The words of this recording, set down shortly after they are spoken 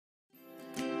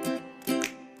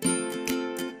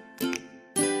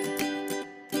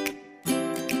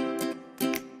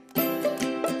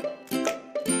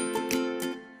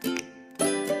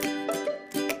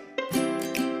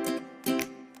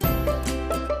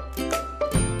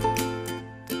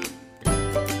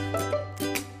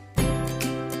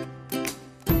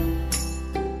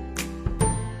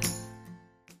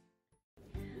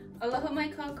Aloha my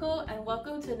kako, and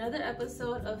welcome to another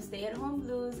episode of Stay at Home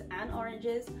Blues and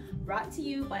Oranges, brought to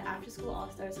you by After School All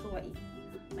Stars Hawaii.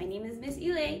 My name is Miss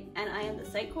Ilei, and I am the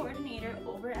site coordinator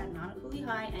over at Nanakuli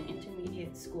High and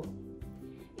Intermediate School.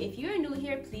 If you are new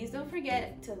here, please don't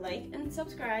forget to like and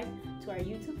subscribe to our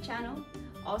YouTube channel.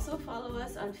 Also follow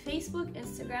us on Facebook,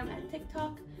 Instagram, and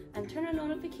TikTok, and turn on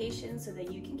notifications so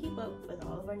that you can keep up with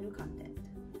all of our new content.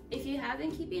 If you have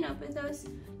been keeping up with us,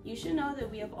 you should know that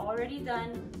we have already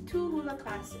done 2 hula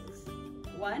classes.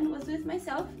 One was with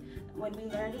myself when we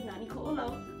learned Nani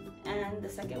Ko'olau, and the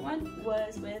second one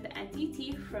was with Auntie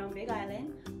T from Big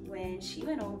Island when she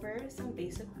went over some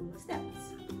basic hula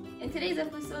steps. In today's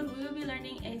episode, we will be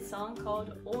learning a song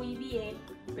called Oiwi E,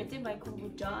 written by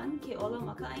Kumu John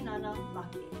Keolamakaʻāinana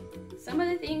Lake. Some of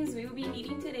the things we will be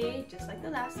needing today, just like the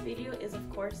last video, is of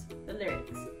course the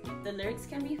lyrics. The lyrics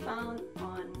can be found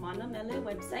on Manamele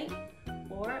website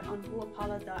or on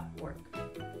huapala.org.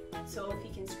 So if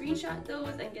you can screenshot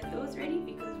those and get those ready,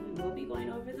 because we will be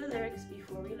going over the lyrics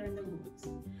before we learn the moves.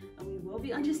 And we will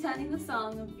be understanding the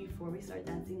song before we start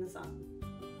dancing the song.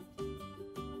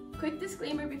 Quick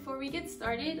disclaimer before we get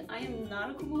started, I am not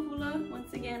a kumu hula.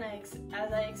 Once again,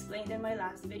 as I explained in my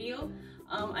last video,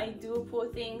 I do pull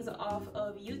things off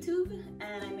of YouTube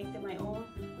and I make them my own.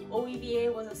 Oiwi E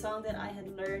was a song that I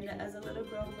had learned as a little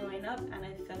girl growing up, and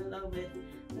I fell in love with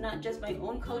not just my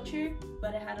own culture,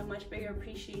 but I had a much bigger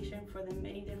appreciation for the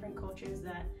many different cultures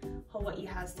that Hawaii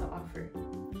has to offer.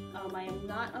 I am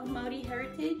not of Māori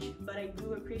heritage, but I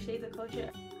do appreciate the culture.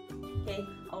 Okay,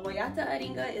 a Waiata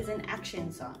Aringa is an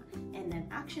action song, and an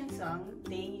action song,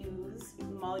 they use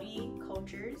Māori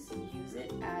cultures, use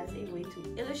it as a way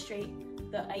to illustrate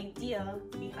the idea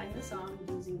behind the song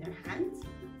using their hands,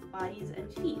 bodies,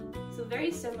 and feet. So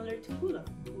very similar to hula.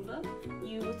 Hula,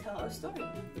 you tell a story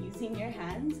using your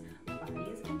hands,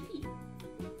 bodies, and feet.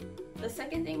 The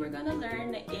second thing we're going to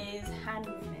learn is hand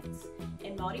movements.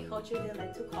 In Māori culture, they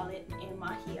like to call it a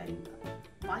mahi aringa.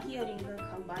 Mahi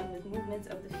aringa combined with movements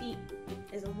of the feet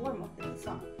is a warm-up in the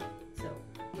song. So,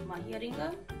 mahi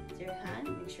aringa is your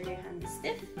hand, make sure your hand is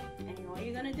stiff, and all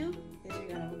you're gonna do is you're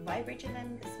gonna vibrate your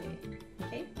hand this way,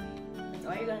 okay? That's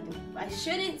all you're gonna do. I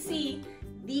shouldn't see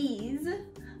these,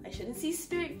 I shouldn't see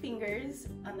spirit fingers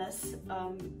unless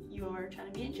you're trying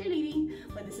to be in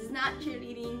cheerleading, but this is not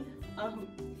cheerleading.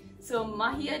 So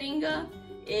mahi aringa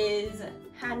is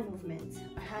hand movements,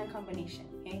 a hand combination,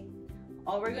 okay?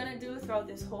 All we're gonna do throughout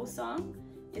this whole song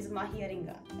is mahi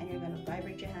aringa, and you're gonna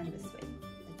vibrate your hand this way.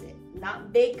 That's it.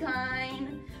 Not big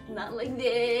kind, not like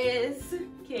this,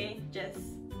 okay? Just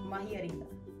mahi aringa.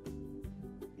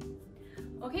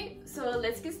 Okay, so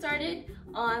let's get started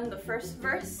on the first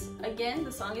verse. Again,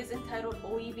 the song is entitled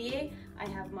Oiwi E. I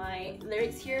have my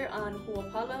lyrics here on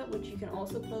Huapala, which you can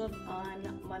also pull up on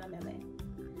Manamele.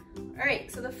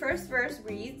 Alright, so the first verse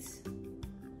reads,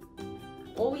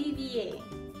 Oiwi E.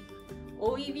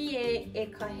 Oiwi E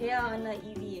kahea ana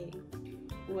iwi e.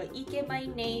 Ua ike mai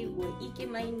nei, ua ike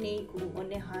mai nei ku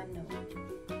onehano.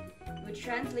 Which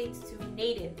translates to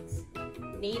natives.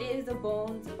 Natives, the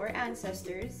bones or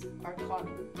ancestors, are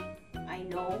calling. I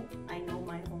know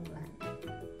my homeland.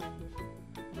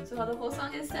 So how the whole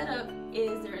song is set up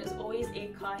is there is always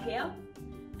a kahea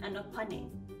and a pane.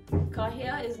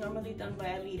 Kahea is normally done by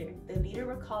a leader. The leader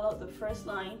will call out the first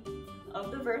line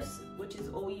of the verse, which is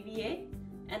Oiwi E,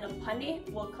 and a pane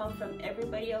will come from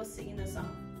everybody else singing the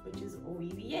song, which is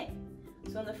Oiwi E.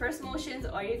 So in the first motions,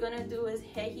 all you're gonna do is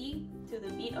hehi to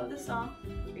the beat of the song.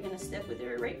 You're gonna step with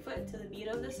your right foot to the beat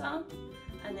of the song,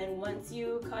 and then once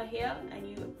you kahea and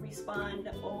you respond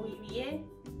Oiwi E,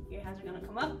 your hands are gonna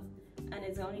come up, and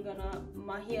it's only gonna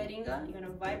mahi aringa. You're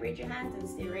gonna vibrate your hands and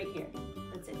stay right here.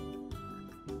 That's it.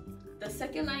 The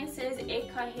second line says E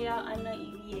kahea ana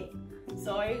iwi e.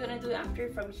 So all you're gonna do after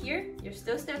from here, you're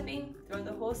still stepping throughout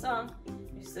the whole song.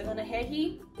 You're still gonna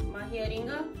hehi, mahi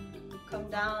aringa, come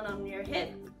down on your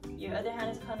hip. Your other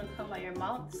hand is gonna come by your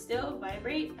mouth, still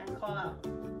vibrate and call out.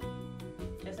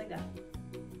 Just like that.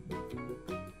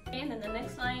 And then the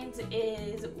next line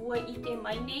is ua ike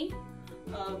mai nei.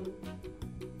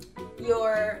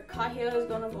 Your kahea is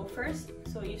gonna go first,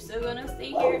 so you're still gonna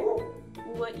stay here.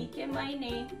 Ua ike mai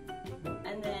nei.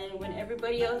 And then when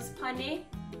everybody else pane,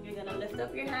 you're gonna lift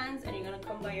up your hands and you're gonna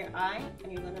come by your eye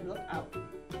and you're gonna look out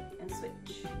and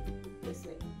switch this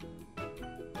way.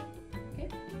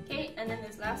 Okay, and then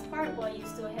this last part, while you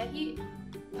still hehi,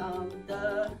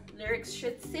 the lyrics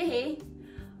should say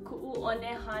ku'u one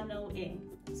hano e.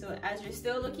 So as you're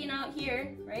still looking out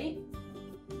here, right?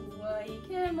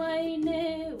 Waike mai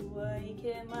ne,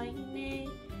 waike mai ne.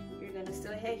 You're gonna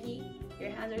still hehi.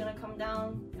 Your hands are gonna come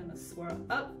down. You're gonna swirl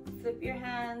up, flip your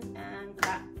hands, and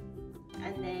clap.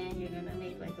 and then you're gonna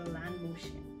make like a land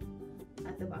motion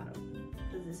at the bottom,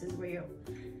 because this is where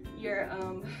you are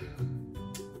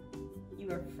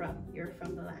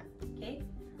from the land. Okay,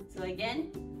 so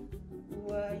again,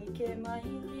 okay,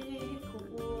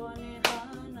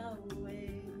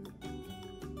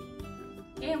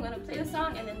 I'm gonna play the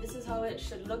song, and then this is how it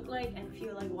should look like and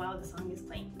feel like while the song is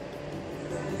playing.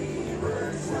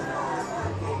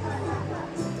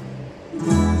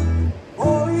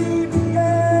 Oiwi E,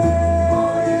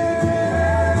 Iwi E,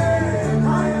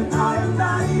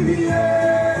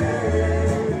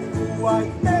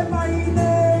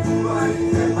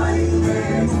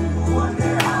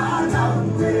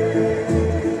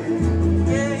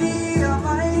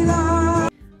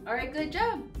 Alright, good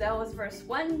job. That was verse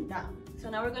 1 down. So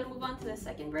now we're going to move on to the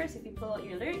second verse. If you pull out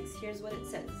your lyrics, here's what it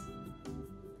says.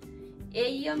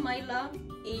 Eia maila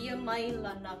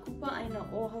na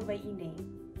kupaʻaina o Hawaii nei.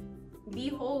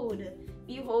 Behold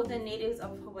the natives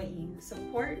of Hawaii.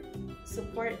 Support,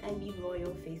 and be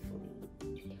loyal faithfully.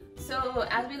 So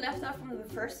as we left off from the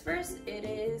first verse, it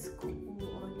is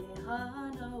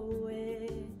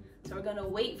so we're gonna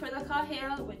wait for the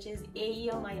kahea, which is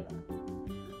eia maila.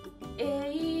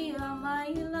 Eia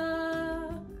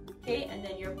maila. Okay, and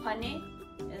then your pane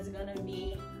is gonna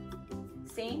be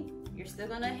same. You're still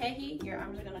gonna hehi. Your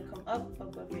arms are gonna come up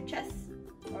above your chest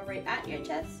or right at your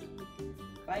chest.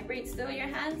 Vibrate still your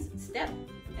hands, step,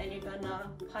 and you're gonna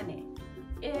pane.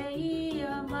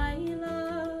 Eia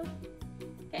maila.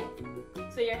 Okay,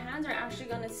 so your hands are actually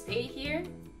gonna stay here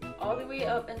all the way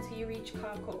up until you reach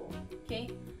kako. Okay,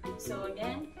 so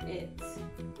again, it's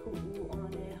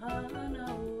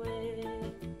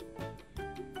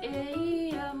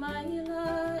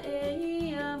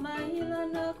Eia maila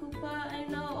na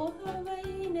kupaʻaina o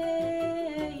Hawaii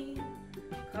nei.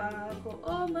 Kako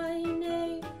o mai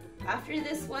nei. After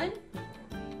this one,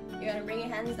 you're gonna bring your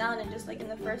hands down, and just like in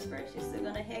the first verse, you're still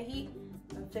gonna hehi.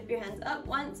 Flip your hands up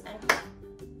once and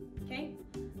okay,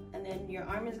 and then your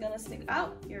arm is gonna stick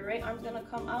out. Your right arm's gonna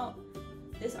come out.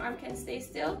 This arm can stay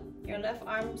still. Your left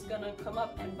arm's gonna come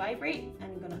up and vibrate,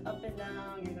 and you're gonna up and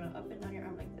down. You're gonna up and down your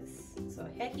arm like this. So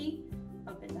hehi,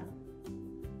 up and down.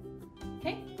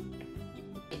 Okay.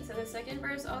 So the second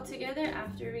verse all together.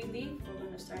 After we leave, we're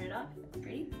gonna start it off.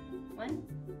 Ready? 1,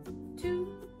 2,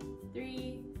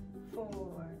 3,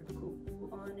 4.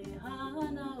 Ku'one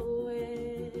hana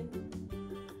ue.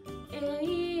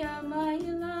 Eia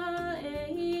maila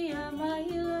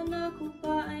na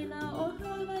kupaʻaina o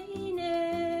Hawaii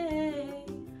nei.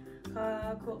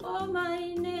 Kako o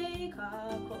mai nei,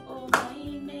 kako o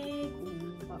mai nei,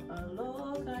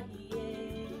 kupaʻalokahi.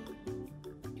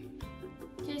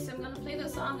 Okay, so I'm gonna play the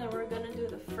song, and we're gonna do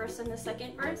the first and the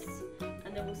second verse,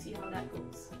 and then we'll see how that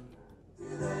goes.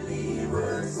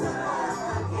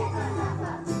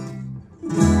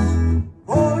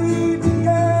 Oiwi E,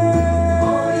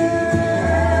 Iwi E,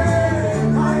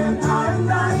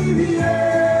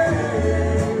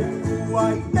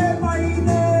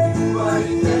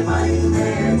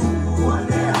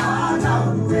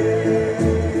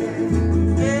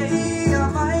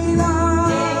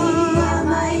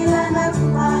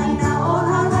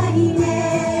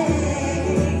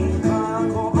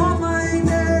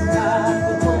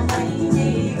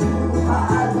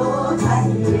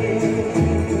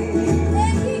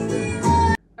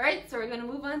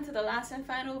 the last and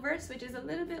final verse, which is a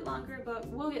little bit longer, but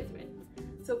we'll get through it.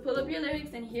 So pull up your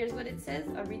lyrics, and here's what it says.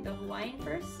 I'll read the Hawaiian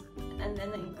first and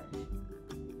then the English.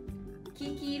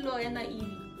 Kiki lo ena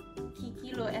iwi,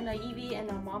 kiki lo ena iwi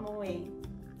ena mamo e.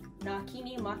 Na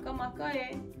kini maka maka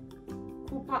e.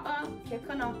 Kupa'a ke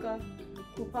kanaka,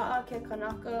 kupa'a ke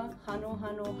kanaka, hano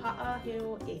hano ha'a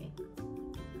heo e.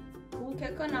 Ku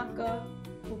ke kanaka,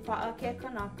 kupa'a ke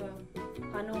kanaka,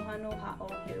 hano hano ha'o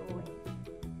heo e.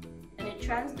 And it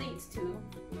translates to,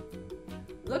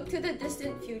 look to the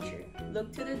distant future,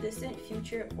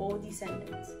 O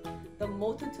descendants. The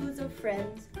multitudes of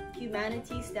friends,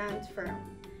 humanity stands firm.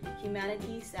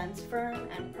 Humanity stands firm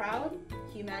and proud.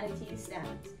 Humanity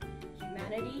stands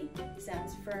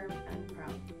firm and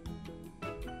proud.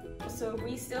 So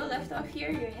we still left off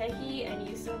here, your hehi, and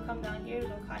you still come down here,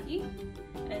 lo kahi.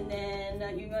 And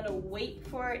then you're gonna wait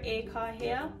for a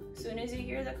kahea. As soon as you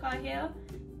hear the kahea,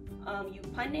 you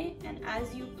pane, and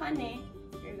as you pane,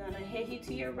 you're gonna hehi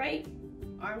to your right.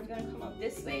 Arms gonna come up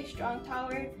this way, strong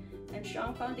tower and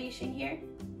strong foundation here.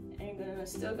 And you're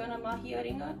still gonna mahi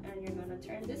aringa, and you're gonna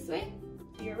turn this way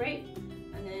to your right,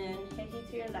 and then hehi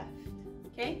to your left.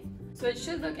 Okay? So it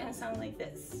should look and sound like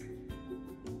this.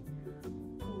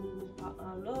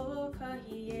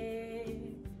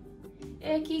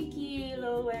 E kiki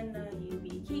lo ena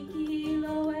iwi, kiki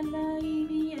lo ena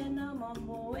iwi ena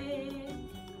mamo e.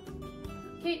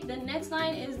 Okay, the next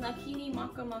line is Nakini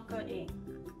Maka Maka E.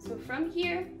 So from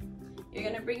here, you're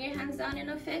gonna bring your hands down in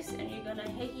a fist and you're gonna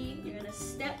hehi, you're gonna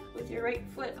step with your right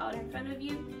foot out in front of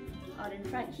you, out in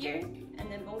front here,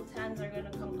 and then both hands are gonna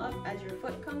come up as your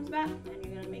foot comes back, and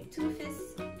you're gonna make 2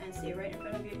 fists and stay right in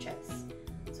front of your chest.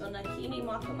 So Nakini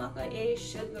Maka Maka E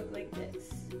should look like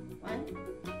this. 1,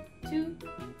 2,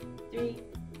 3,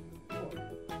 4.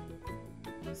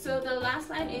 So the last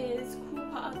line is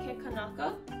Kupa'ake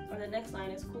Kanaka, or the next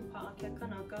line is Kupa'ake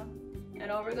Kanaka. And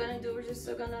all we're gonna do, we're just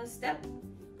gonna step,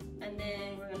 and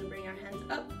then we're gonna bring our hands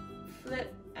up,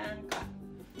 flip, and clap.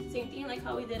 Same thing like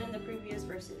how we did in the previous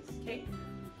verses, okay?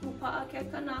 Kupa'ake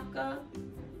Kanaka,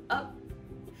 up,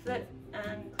 flip,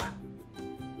 and clap.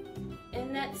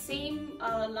 In that same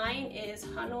line is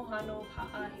Hano Hano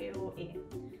Ha'aheo E.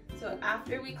 So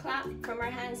after we clap from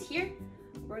our hands here,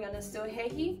 we're gonna still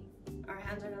hehi. Our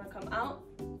hands are gonna come out,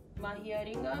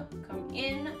 mahiaringa, come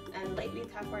in, and lightly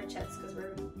tap our chest because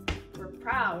we're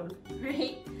proud,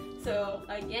 right? So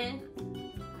again,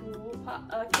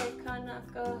 Kupa'ake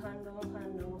Kanaka Hano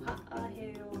Hano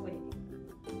Ha'aheo E.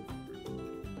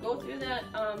 Go through that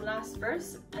last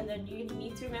verse, and then you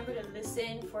need to remember to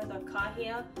listen for the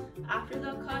kahea. After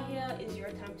the kahea is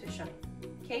your time to shine.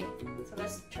 Okay, so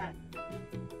let's try.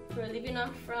 We're leaving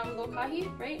off from lokahi,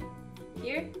 right?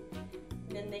 Here,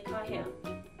 and then they kahea.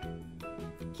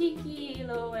 Kiki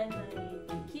lo enai,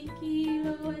 kiki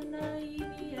lo enai,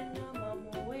 ni ena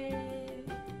mamoe,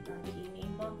 nakini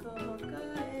maka maka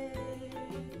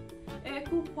e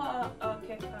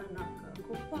kupa'ake kanaka,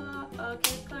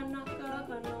 kupa'ake kanaka,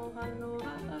 hano hano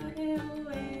ha'aheo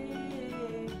e,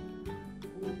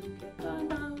 kupa'ake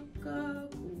kanaka,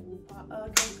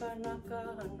 kupa'ake kanaka,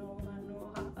 hano hano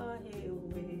ha'aheo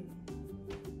e.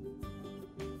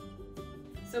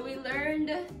 So we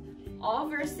learned all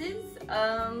verses.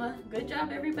 Good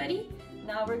job, everybody.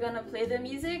 Now we're gonna play the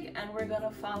music and we're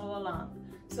gonna follow along.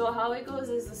 So how it goes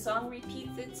is the song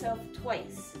repeats itself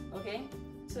twice, okay?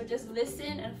 So just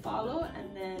listen and follow,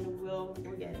 and then we'll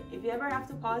get it. If you ever have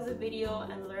to pause the video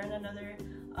and learn another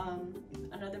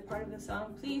part of the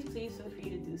song, please feel free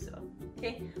to do so,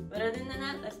 okay? But other than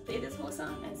that, let's play this whole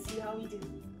song and see how we do.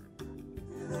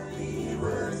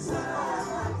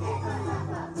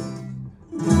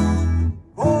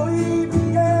 Oiwi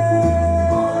E,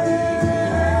 Iwi E,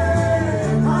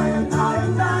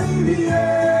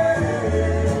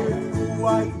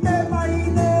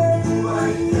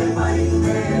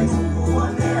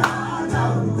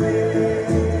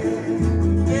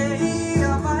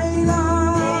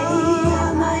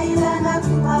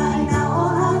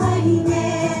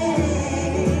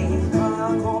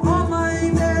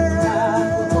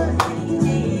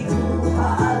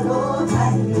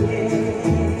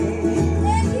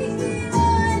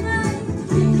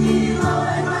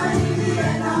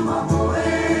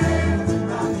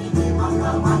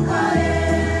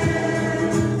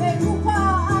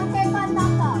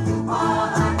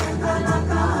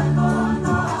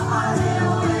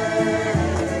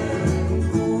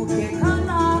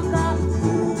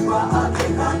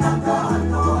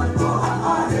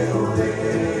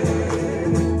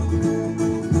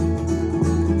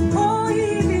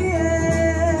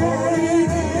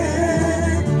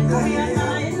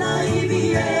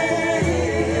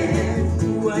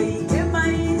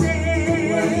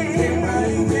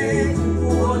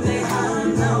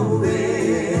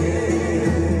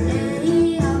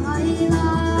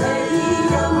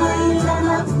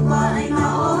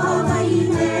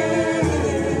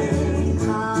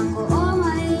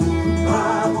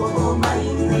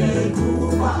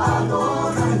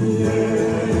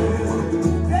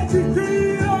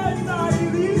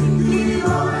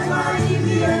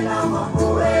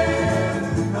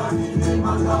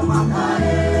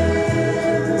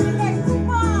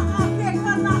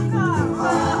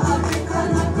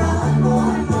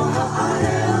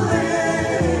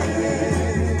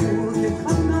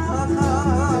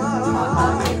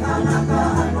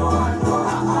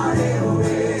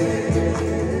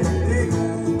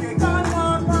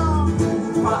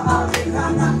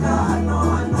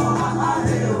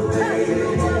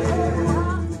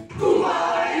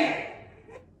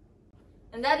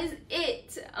 And that is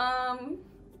it.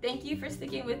 Thank you for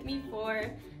sticking with me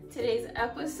for today's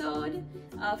episode.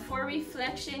 For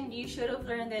reflection, you should have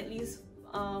learned at least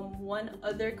one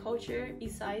other culture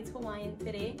besides Hawaiian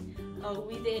today.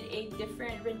 We did a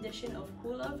different rendition of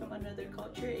hula from another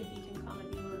culture. If you can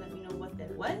comment below, let me know what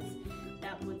that was.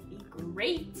 That would be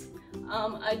great.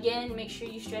 Again, make sure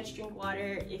you stretch, drink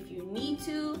water if you need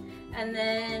to, and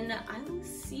then I will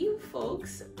see you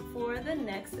folks for the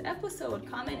next episode.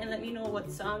 Comment and let me know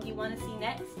what song you want to see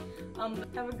next.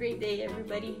 Have a great day,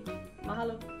 everybody.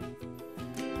 Mahalo.